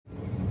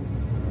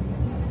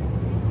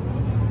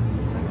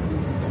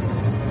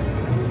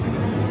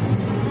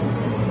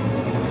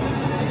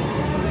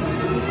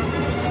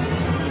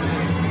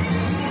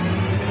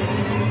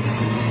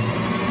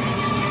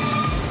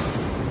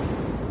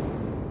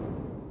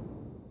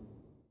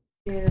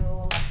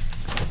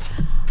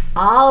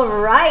All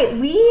right,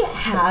 we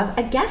have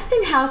a guest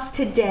in house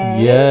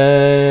today.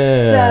 Yeah.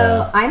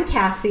 So I'm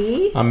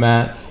Cassie. I'm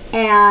Matt.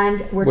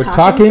 And we're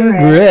talking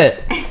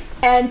grit.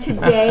 And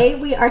today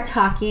we are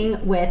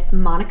talking with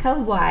Monica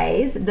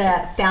Wise,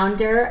 the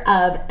founder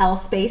of L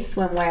Space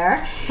Swimwear.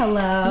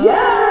 Hello.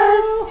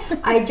 Yes!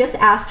 I just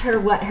asked her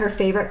what her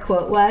favorite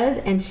quote was,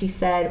 and she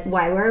said,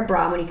 "Why wear a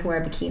bra when you can wear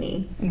a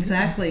bikini?"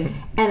 Exactly.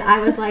 And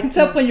I was like...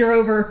 Except when you're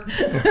over...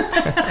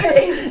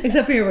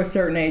 Except when you're over a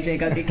certain age, you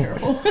gotta be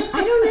careful.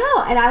 I don't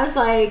know. And I was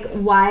like,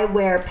 why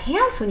wear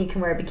pants when you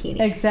can wear a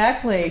bikini?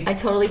 Exactly. I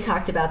totally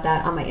talked about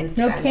that on my Instagram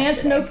No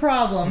pants, yesterday. no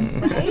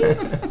problem.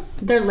 Right?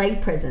 They're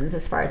leg prisons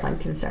as far as I'm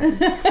concerned.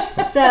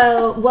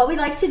 So what we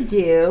like to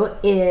do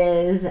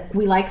is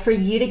we like for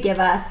you to give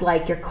us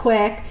like your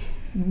quick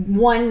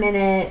 1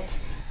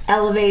 minute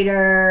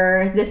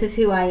elevator, this is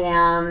who I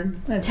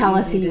am, That's tell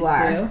us who easy you to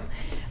are. do.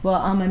 Well,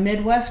 I'm a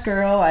Midwest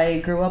girl. I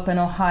grew up in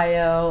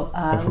Ohio.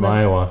 I'm from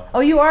Iowa.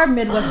 Oh, you are a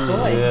Midwest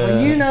boy. Yeah.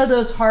 Well, you know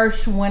those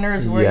harsh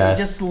winters where Yes.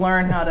 you just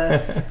learn how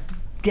to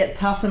get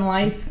tough in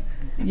life.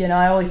 You know,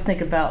 I always think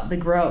about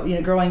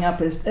growing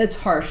up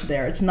it's harsh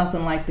there. It's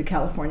nothing like the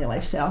California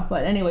lifestyle.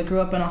 But anyway,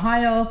 grew up in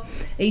Ohio,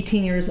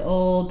 18 years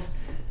old,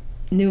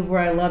 knew where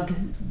I loved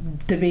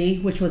to be,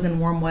 which was in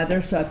warm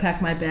weather. So I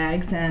packed my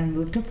bags and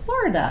moved to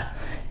Florida.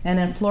 And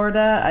in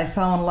Florida, I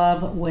fell in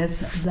love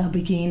with the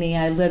bikini.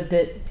 I lived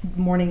it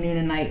morning, noon,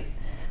 and night.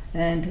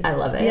 And I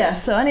love it. Yeah,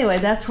 so anyway,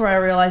 that's where I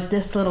realized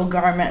this little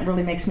garment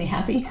really makes me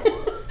happy.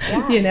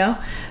 Yeah. You know?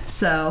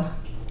 So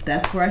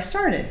that's where I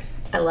started.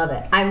 I love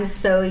it. I'm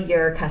so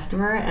your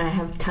customer, and I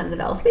have tons of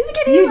L Space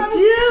bikinis. You I'm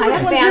do? kind Which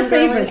of one's your fangirling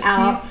favorites?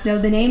 out. Do you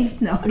know the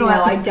names? No, No,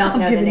 I don't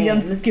know the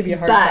names. I'll give you a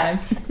hard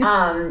but,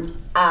 time.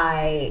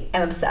 I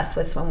am obsessed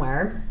with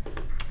swimwear.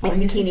 Well,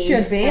 And you bikinis.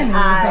 should be. And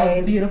I mean, I'm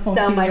how beautiful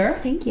so you much. are.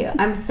 Thank you.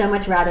 I'm so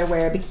much rather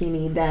wear a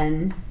bikini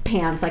than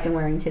pants like I'm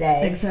wearing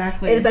today.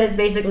 Exactly. But it's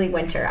basically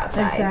winter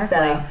outside.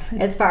 Exactly. So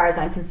as far as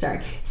I'm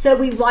concerned. So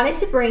we wanted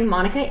to bring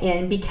Monica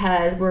in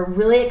because we're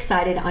really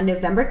excited. On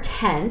November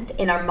 10th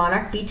in our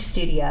Monarch Beach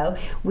studio,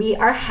 we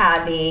are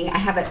having, I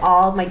have it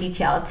all my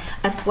details,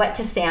 a Sweat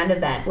to Sand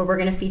event where we're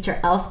going to feature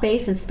L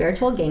Space and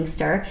Spiritual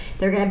Gangster.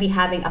 They're going to be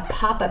having a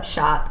pop-up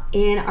shop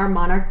in our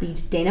Monarch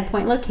Beach Dana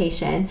Point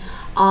location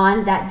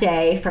on that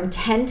day from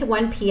 10 to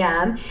 1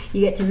 p.m.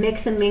 You get to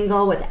mix and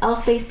mingle with L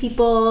Space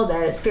people,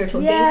 the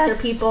Spiritual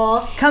Gangster people.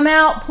 Come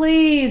out,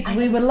 please.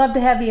 We would love to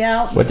have you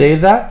out. What day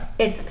is that?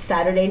 It's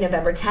Saturday,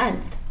 November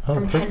 10th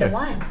from 10 to perfect.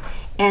 1.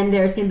 And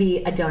there's going to be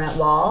a donut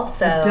wall.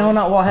 So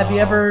Donut wall. Have you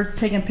ever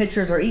taken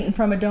pictures or eaten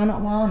from a donut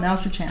wall?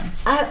 Now's your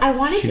chance. I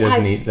wanted She to.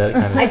 doesn't eat that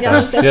kind of I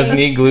don't stuff. eat She doesn't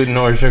eat gluten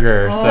or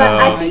sugar, so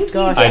I think you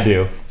gosh. did. I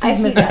do. I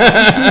think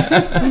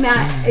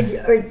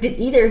Matt, or did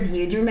either of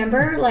you, do you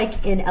remember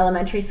like in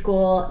elementary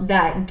school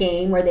that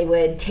game where they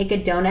would take a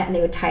donut and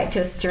they would tie it to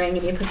a string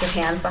and you put your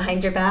hands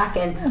behind your back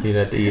and You'd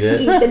have to eat eat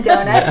it. the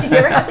donut? Did you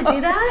ever have to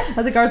do that?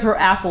 I think ours were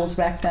apples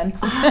back then.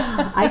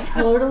 I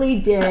totally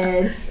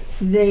did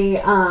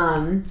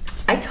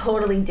I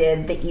totally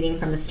did the eating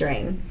from the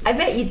string. I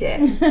bet you did.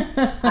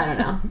 I don't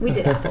know. We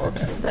did apples,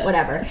 but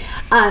whatever.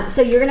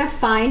 So you're going to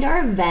find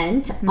our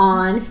event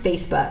on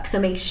Facebook. So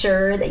make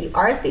sure that you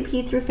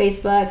RSVP through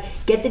Facebook.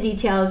 Get the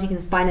details. You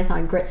can find us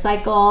on Grit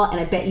Cycle, and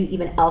I bet you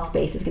even L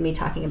Space is going to be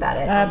talking about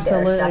it.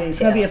 Absolutely. On their It's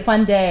stuff going to too. be a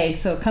fun day,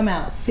 so come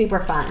out. Super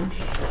fun.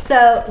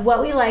 So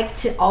what we like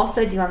to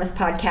also do on this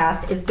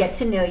podcast is get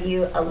to know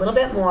you a little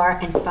bit more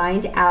and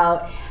find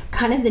out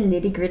kind of the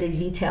nitty-gritty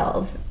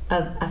details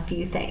of a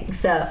few things.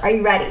 So are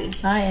you ready?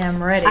 I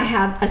am ready. I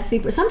have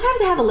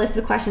sometimes I have a list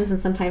of questions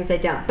and sometimes I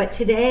don't. But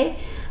today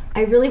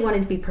I really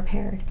wanted to be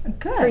prepared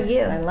Good. for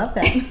you. I love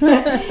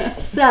that.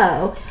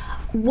 So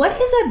what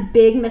is a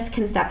big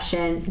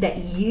misconception that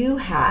you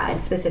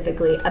had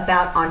specifically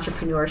about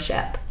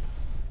entrepreneurship?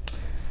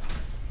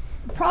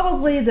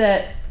 Probably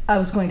that I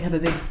was going to have a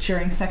big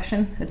cheering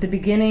section. At the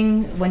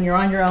beginning, when you're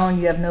on your own,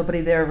 you have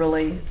nobody there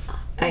really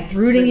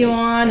rooting you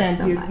on,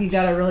 and you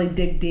got to really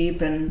dig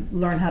deep and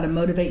learn how to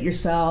motivate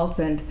yourself.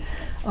 And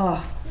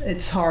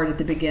it's hard at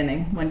the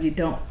beginning when you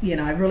don't,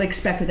 I really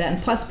expected that.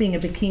 And plus being a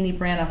bikini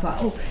brand, I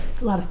thought,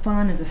 it's a lot of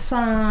fun in the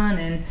sun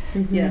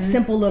and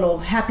simple little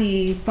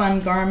happy fun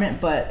garment.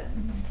 But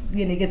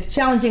it gets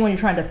challenging when you're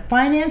trying to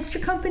finance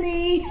your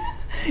company,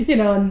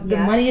 and the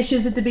money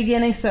issues at the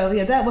beginning. So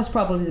that was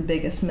probably the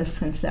biggest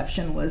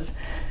misconception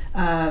was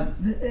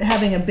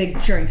having a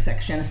big cheering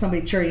section,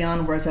 somebody cheer you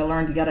on, whereas I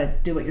learned you got to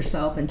do it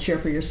yourself and cheer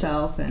for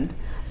yourself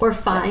or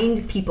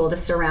find people to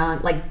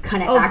surround, like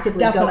kind of actively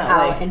definitely. go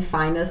out and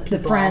find those people.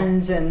 The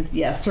friends and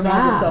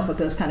surround yourself with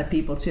those kind of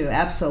people too.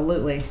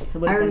 Absolutely, it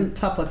would have been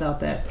tough without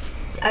that.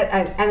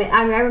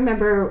 I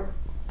remember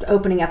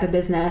opening up a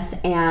business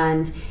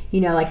and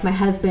like my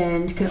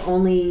husband could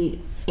only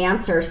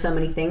answer so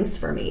many things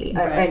for me,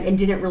 right. and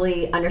didn't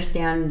really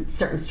understand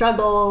certain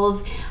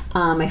struggles.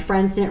 My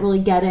friends didn't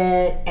really get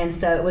it, and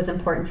so it was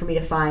important for me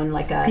to find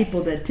like a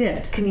people that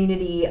did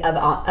community of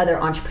other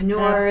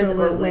entrepreneurs or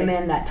Absolutely.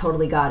 women that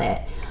totally got it.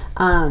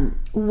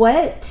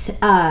 What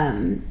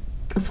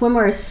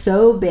swimwear is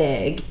so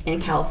big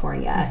in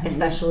California,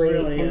 especially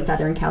really in is.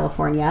 Southern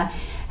California.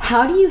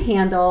 How do you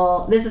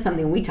handle, this is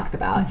something we talk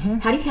about,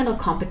 how do you handle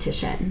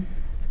competition?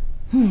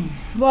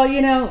 Well,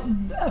 you know,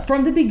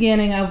 from the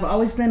beginning, I've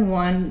always been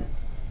one,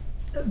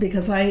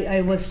 because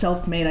I was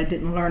self-made. I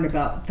didn't learn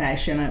about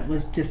fashion. I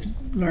was just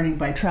learning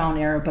by trial and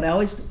error. But I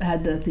always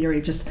had the theory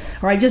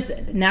I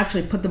just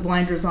naturally put the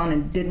blinders on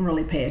and didn't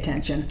really pay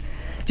attention.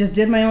 Just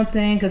did my own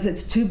thing because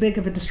it's too big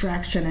of a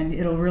distraction, and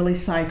it'll really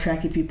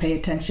sidetrack if you pay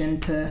attention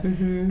to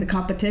the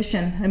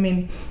competition. I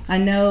mean, I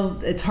know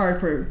it's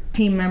hard for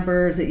team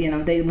members. You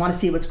know, they want to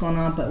see what's going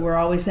on, but we're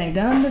always saying,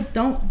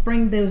 don't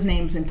bring those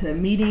names into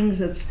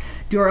meetings. Let's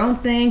do our own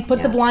thing.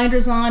 Put the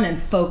blinders on and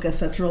focus.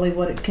 That's really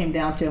what it came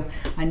down to.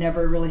 I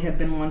never really have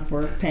been one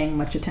for paying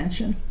much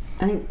attention.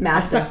 I think Matt I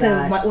stuck does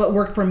to that. what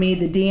worked for me,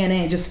 the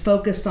DNA, just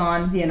focused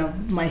on, you know,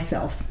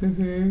 myself.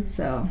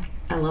 So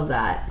I love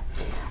that.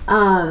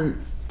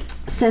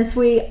 Since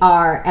we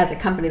are, as a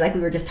company, like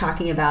we were just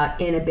talking about,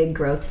 in a big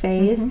growth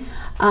phase,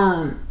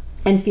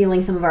 and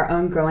feeling some of our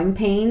own growing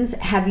pains,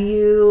 have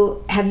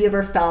you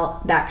ever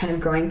felt that kind of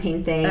growing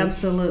pain thing?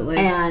 Absolutely.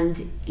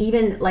 And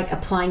even like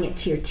applying it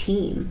to your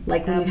team,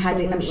 like when you had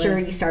to, I'm Absolutely. sure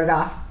you started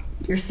off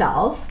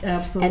yourself,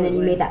 Absolutely. and then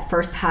you made that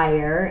first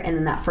hire, and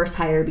then that first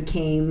hire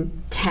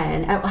became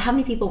 10. How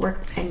many people work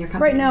in your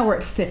company? Right now we're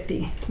at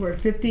 50. We're at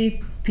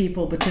 50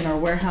 people between our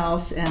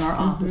warehouse and our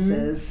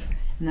offices.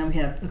 And then we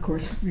have, of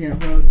course, you know,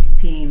 road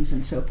teams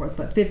and so forth,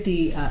 but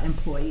 50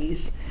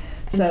 employees.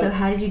 And so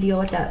how did you deal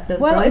with that?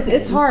 Those Well, growing it's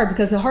pains? hard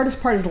because the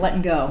hardest part is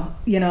letting go.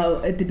 You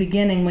know, at the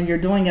beginning when you're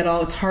doing it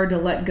all, it's hard to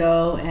let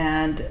go,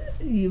 and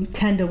you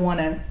tend to want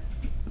to,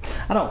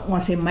 I don't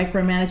want to say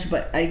micromanage,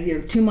 but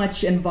you're too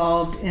much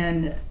involved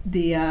in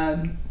the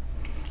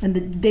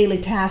daily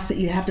tasks that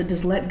you have to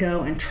just let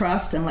go and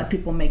trust and let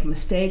people make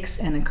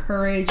mistakes and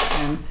encourage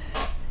and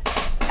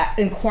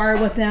inquire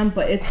with them.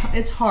 But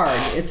it's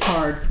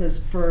hard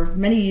because for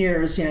many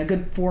years, you know,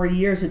 good 4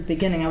 years at the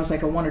beginning, I was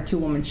like a 1 or 2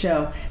 woman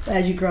show. But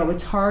as you grow,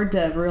 it's hard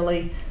to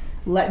really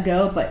let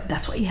go, but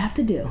that's what you have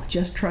to do.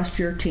 Just trust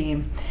your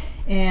team.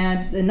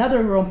 And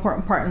another real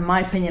important part, in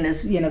my opinion,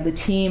 is, you know, the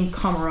team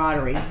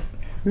camaraderie.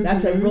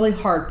 That's a really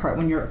hard part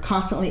when you're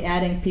constantly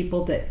adding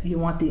people that you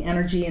want the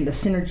energy and the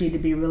synergy to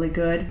be really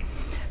good.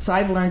 So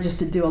I've learned just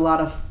to do a lot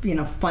of, you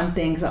know, fun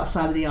things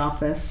outside of the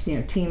office, you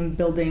know, team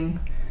building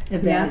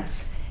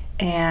events.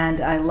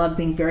 And I love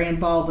being very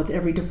involved with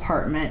every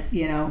department.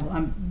 You know,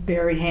 I'm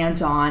very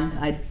hands-on.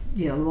 I,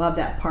 you know, love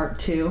that part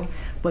too,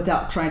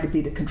 without trying to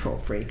be the control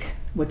freak,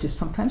 which is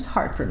sometimes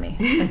hard for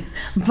me.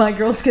 My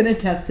girls can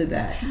attest to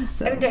that.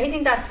 So. I mean, don't you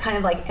think that's kind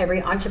of like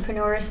every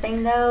entrepreneur's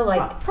thing, though?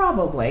 Like,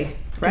 probably,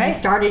 right? You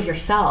started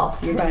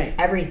yourself. You're doing Right.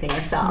 everything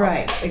yourself.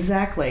 Right,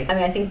 exactly. I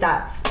mean, I think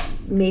that's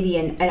maybe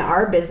in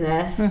our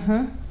business.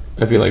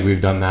 I feel like we've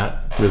done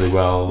that really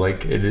well.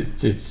 Like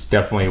it's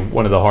definitely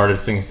one of the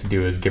hardest things to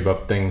do is give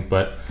up things,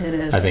 but It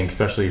is. I think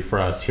especially for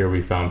us here,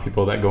 we found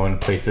people that go in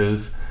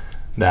places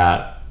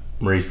that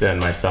Marisa and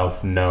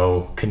myself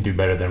know can do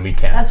better than we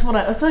can. That's an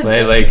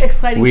like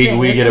exciting we thing,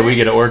 we isn't get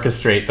it? to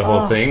orchestrate the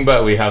whole thing,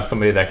 but we have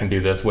somebody that can do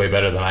this way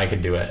better than I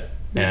can do it.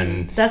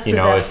 And That's you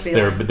the know, best it's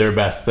feeling. their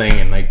best thing,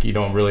 and like you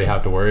don't really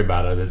have to worry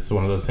about it. It's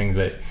one of those things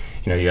that,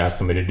 you know, you ask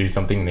somebody to do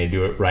something and they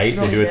do it right.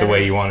 They Really do it the way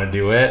better. you want to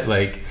do it.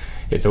 Like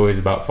it's always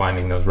about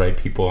finding those right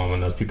people, and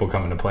when those people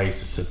come into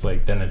place, it's just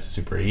like then it's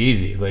super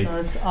easy. Like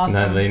That's and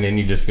awesome. then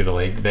you just get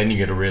to then you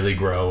get to really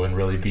grow and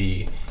really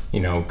be, you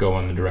know, go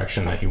in the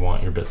direction that you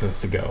want your business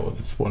to go.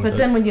 It's one. But of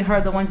then those, when you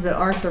hire the ones that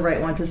aren't the right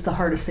ones, it's the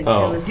hardest thing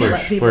Oh, too, is to for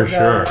let people for go.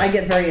 sure. I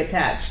get very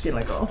attached. You're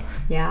like, oh,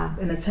 Yeah.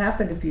 and it's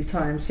happened a few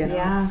times. You know,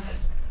 Yeah.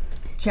 it's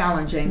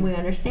challenging. We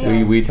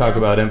understand. we talk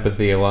about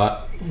empathy a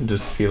lot,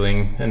 just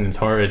feeling, and it's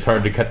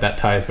hard to cut that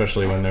tie,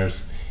 especially when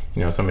there's,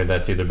 you know, somebody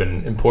that's either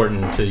been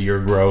important to your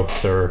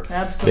growth or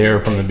there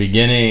from the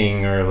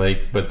beginning, or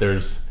like, but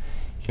there's,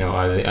 you know,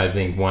 I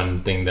think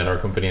one thing that our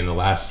company in the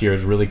last year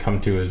has really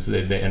come to is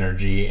the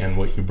energy and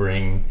what you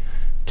bring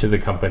to the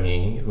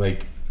company.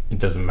 Like it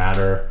doesn't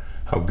matter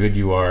how good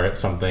you are at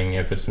something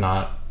if it's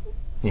not,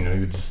 you know,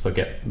 you just look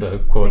at the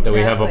quote that we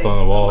have up Exactly. on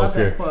the wall. I love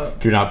If that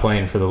quote. you're not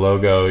playing for the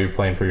logo, you're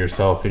playing for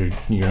yourself. You're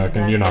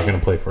not gonna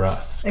play for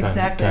us.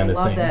 Exactly. Kind I of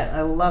love thing. that.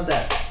 I love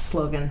that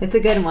slogan. It's a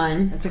good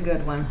one. It's a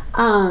good one.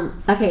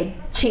 Okay,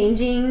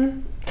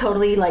 changing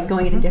totally, like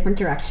going in a different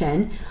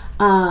direction.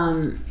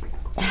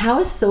 How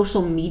has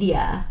social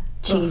media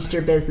changed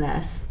your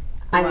business?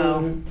 I Wow.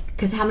 mean,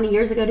 because how many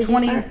years ago did you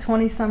start?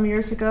 20 some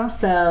years ago.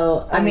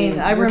 So I mean,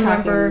 I we're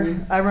remember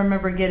talking- I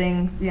remember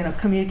getting, you know,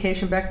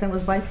 communication back then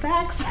was by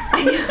fax.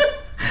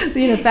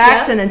 You know,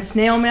 fax Yeah. and then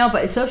snail mail,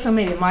 but social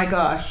media, my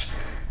gosh.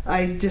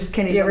 I just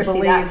can't Did you even ever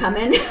believe see that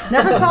coming?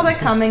 Never saw that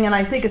coming, and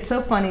I think it's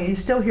so funny. You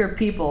still hear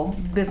people,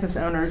 business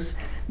owners,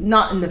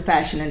 not in the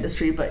fashion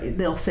industry, but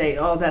they'll say,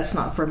 "Oh, that's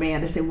not for me."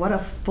 And I say, "What a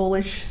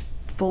foolish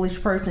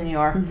person you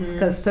are,"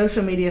 because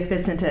social media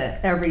fits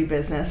into every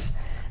business.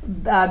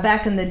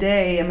 Back in the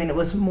day, I mean, it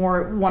was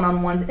more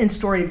one-on-one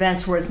in-store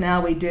events, whereas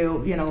now we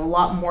do, you know, a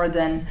lot more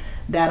than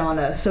that on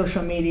a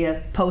social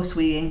media post.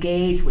 We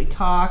engage, we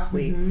talk,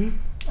 we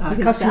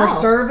customer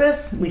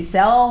service. We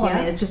sell. I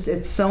mean,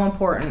 it's so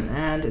important,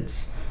 and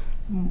it's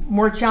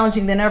more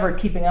challenging than ever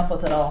keeping up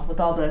with it all, with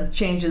all the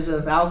changes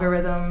of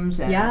algorithms.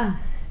 And,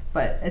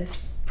 but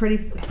it's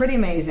pretty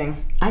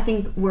amazing. I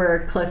think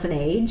we're close in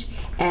age,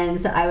 and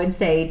so I would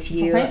say to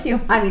you, thank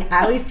you. I mean,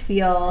 I always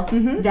feel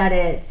that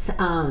it's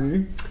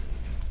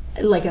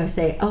like I would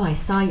say, oh, I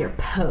saw your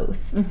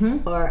post,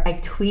 or I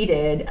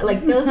tweeted.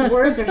 Like those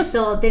words are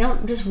still, they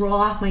don't just roll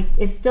off my,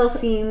 it still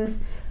seems,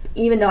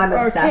 even though I'm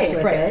obsessed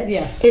with it,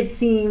 it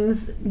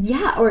seems,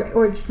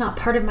 or it's not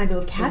part of my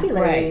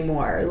vocabulary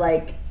anymore.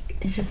 Like,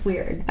 it's just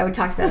weird. I would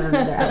talk about it on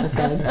another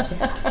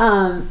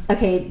episode.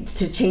 Okay,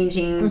 to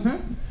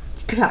changing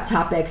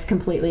topics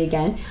completely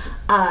again,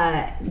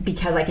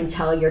 because I can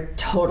tell you're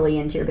totally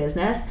into your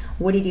business.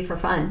 What do you do for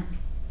fun?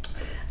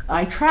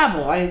 I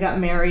travel. I got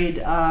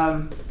married,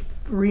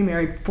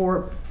 remarried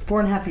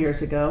 4.5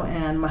 years ago,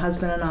 and my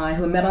husband and I,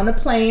 who met on a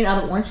plane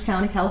out of Orange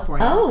County,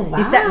 California. Oh, wow.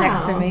 He sat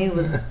next to me.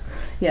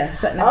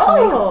 Sat next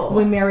to me.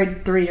 We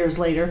married 3 years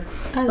later.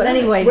 But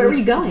anyway, where were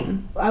you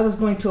going? I was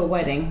going to a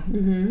wedding,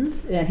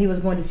 and he was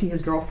going to see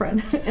his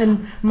girlfriend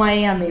in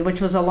Miami, which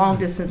was a long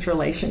distance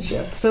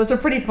relationship. So it's a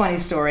pretty funny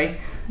story.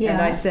 Yeah.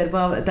 And I said,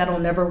 well, that'll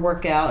never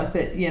work out. If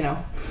it,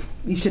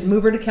 you should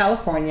move her to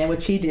California,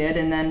 which he did.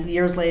 And then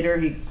years later,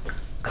 he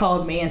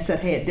called me and said,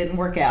 hey, it didn't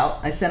work out.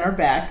 I sent her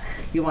back.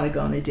 You want to go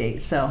on a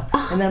date? So,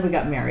 and then we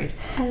got married.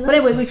 But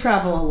anyway, we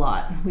travel a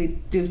lot. We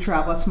do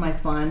travel. It's my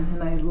fun,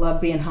 and I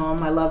love being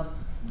home. I love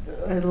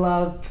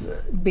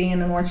being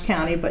in Orange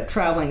County, but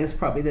traveling is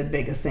probably the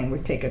biggest thing. We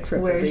take a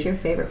trip. Where's your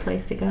favorite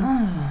place to go?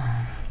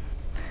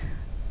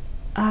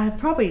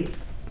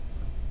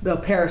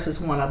 Paris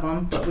is one of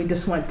them, but we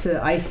just went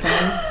to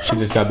Iceland. She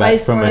just got back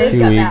from a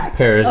 2-week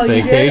Paris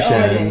vacation.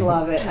 I just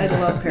love it. I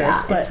love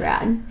Paris. It's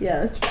rad.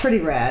 Yeah, it's pretty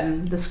rad.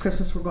 And this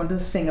Christmas we're going to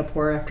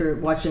Singapore after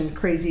watching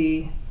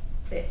Crazy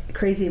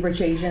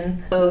Rich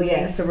Asian. Oh,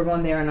 yes. So we're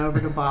going there and over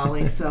to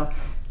Bali. So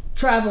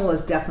travel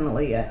is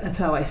definitely it. That's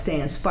how I stay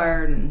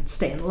inspired and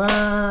stay in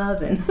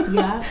love. And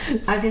I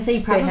was going to say,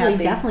 you probably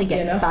definitely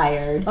get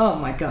inspired. Oh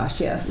my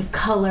gosh, yes.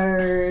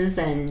 Colors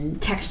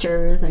and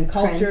textures and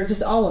culture, prints.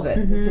 just all of it.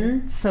 It's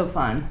just so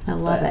fun. I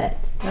love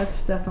it.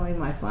 That's definitely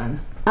my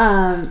fun.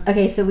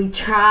 Okay, so we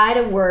try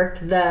to work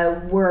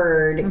the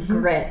word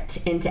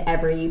grit into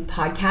every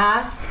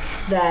podcast,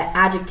 the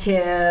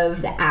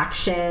adjective, the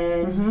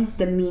action,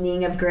 the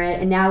meaning of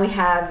grit, and now we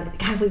have,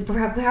 we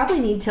probably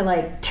need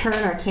to turn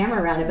our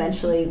camera around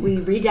eventually. We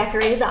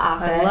redecorated the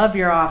office. I love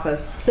your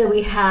office. So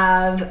we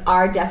have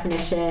our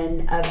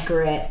definition of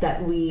grit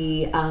that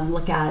we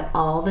look at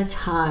all the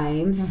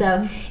time.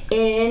 So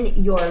in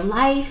your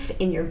life,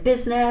 in your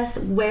business,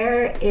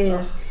 where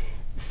is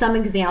some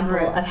example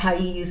of how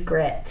you use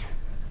grit?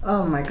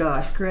 Oh my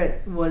gosh,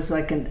 grit was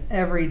like an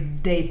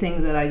everyday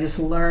thing that I just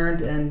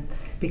learned and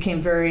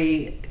became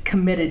very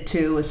committed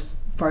to as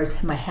far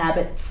as my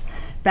habits.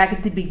 Back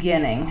at the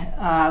beginning,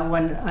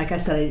 when, like I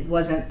said, I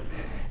wasn't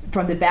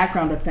from the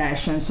background of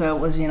fashion, so it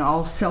was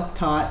all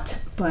self-taught,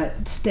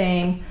 but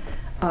staying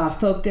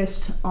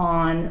focused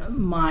on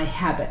my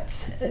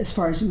habits as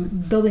far as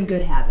building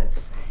good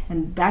habits.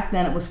 And back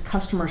then it was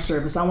customer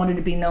service. I wanted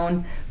to be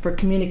known for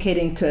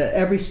communicating to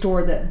every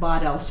store that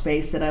bought L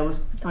Space, that I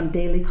was on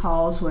daily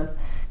calls with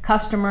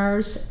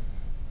customers,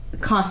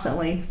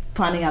 constantly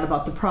finding out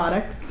about the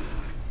product,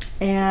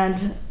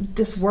 and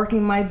just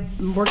working my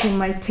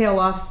tail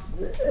off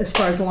as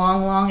far as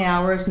long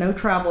hours, no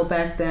travel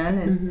back then.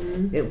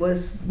 And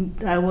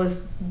I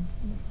was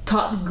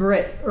taught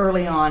grit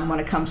early on when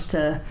it comes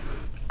to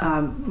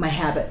my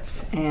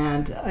habits,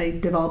 and I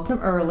developed them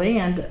early,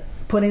 and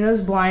putting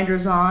those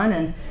blinders on,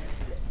 and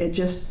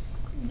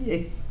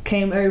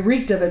I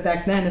reeked of it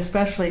back then,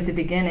 especially at the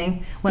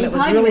beginning when it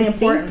was really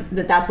important.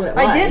 That's what it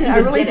was. I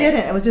really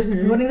didn't. It was just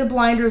putting the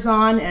blinders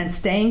on and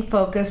staying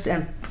focused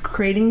and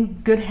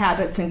creating good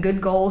habits and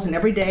good goals, and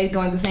every day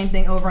doing the same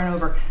thing over and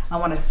over. I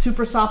want a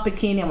super soft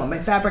bikini. I want my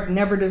fabric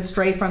never to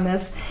stray from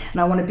this,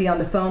 and I want to be on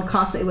the phone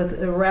constantly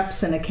with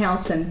reps and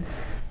accounts and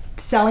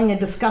selling and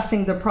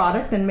discussing the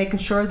product and making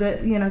sure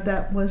that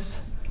that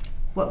was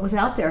what was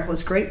out there. It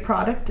was great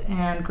product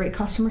and great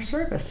customer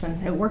service,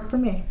 and it worked for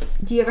me.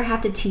 Do you ever have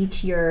to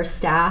teach your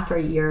staff or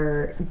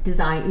your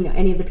design,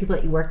 any of the people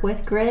that you work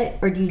with, grit,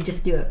 or do you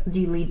just do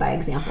you lead by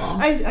example?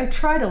 I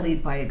try to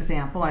lead by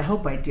example. I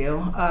hope I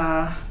do,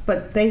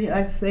 but they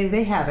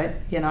have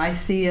it. I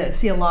see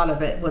a lot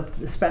of it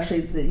with especially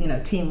the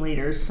team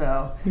leaders.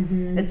 So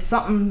it's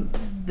something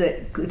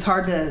that it's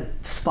hard to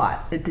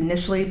spot it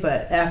initially,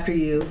 but after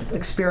you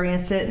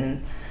experience it,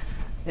 and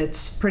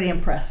it's pretty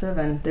impressive.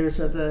 And there's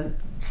the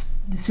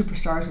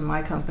superstars in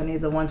my company,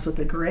 the ones with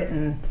the grit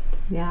and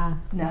know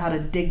how to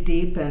dig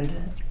deep and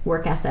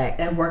work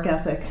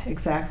ethic.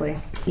 Exactly.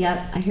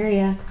 Yep, I hear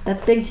you.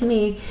 That's big to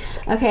me.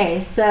 Okay,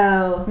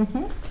 so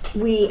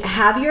we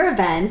have your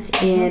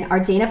event in our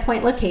Dana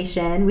Point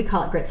location. We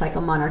call it Grit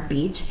Cycle Monarch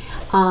Beach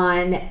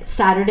on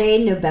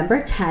Saturday,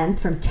 November 10th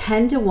from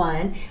 10 to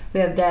 1. We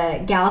have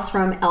the gals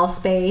from L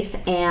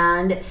Space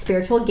and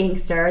Spiritual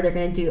Gangster. They're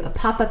going to do a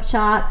pop-up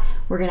shop.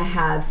 We're going to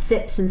have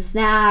sips and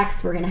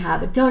snacks. We're going to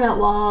have a donut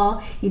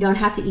wall. You don't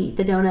have to eat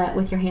the donut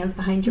with your hands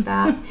behind your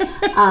back.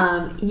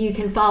 You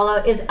can follow,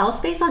 is L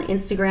Space on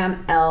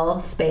Instagram,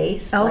 L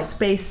Space? L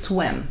Space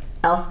Swim.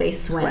 L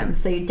Space Swim.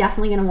 So you're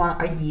definitely going to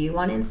want, are you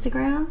on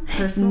Instagram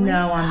personally?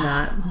 No, I'm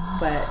not,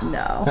 but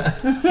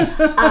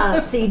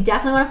no. So you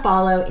definitely want to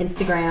follow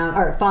Instagram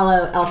or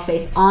follow L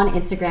Space on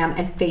Instagram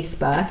and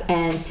Facebook,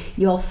 and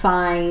you'll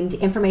find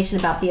information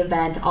about the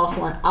event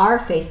also on our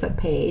Facebook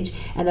page,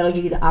 and that'll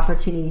give you the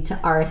opportunity to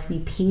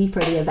RSVP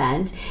for the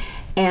event.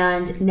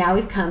 And now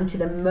we've come to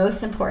the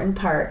most important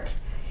part.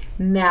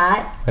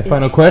 Matt. My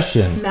final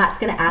question. Matt's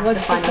going to ask the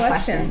final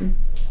question.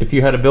 If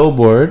you had a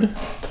billboard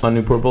on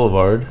Newport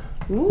Boulevard,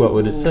 what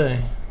would it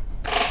say?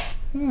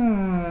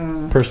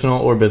 Personal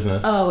or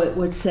business? Oh, it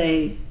would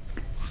say,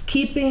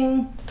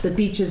 keeping the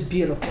beaches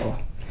beautiful.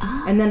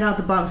 And then at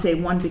the bottom say,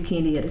 one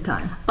bikini at a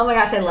time. Oh my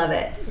gosh, I love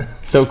it.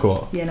 So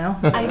cool. You know?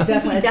 I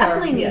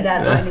definitely need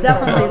that. That's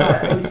definitely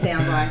what we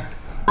stand by.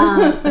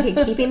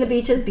 Okay, keeping the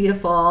beaches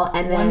beautiful,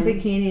 and then one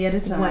bikini at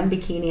a time. One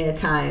bikini at a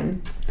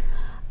time.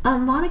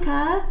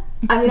 Monica,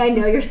 I mean, I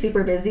know you're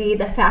super busy.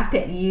 The fact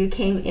that you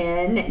came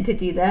in to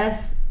do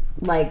this,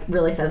 like,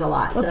 really says a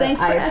lot. Well, so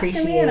thanks for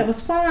asking me, and it was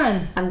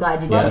fun. I'm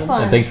glad you did. Yes,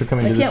 and thanks for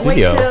coming to the studio. I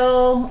can't wait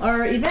till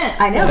our event.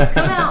 I know. So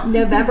come out.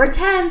 November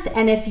 10th,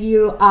 and if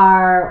you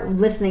are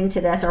listening to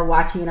this or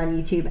watching it on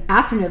YouTube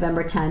after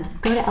November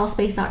 10th, go to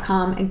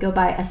lspace.com and go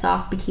buy a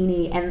soft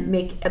bikini and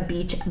make a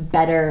beach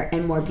better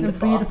and more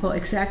beautiful. Beautiful,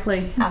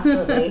 exactly.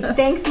 Absolutely.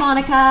 Thanks,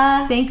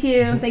 Monica. Thank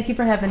you. Thank you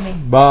for having me.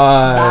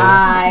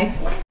 Bye.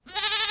 Bye.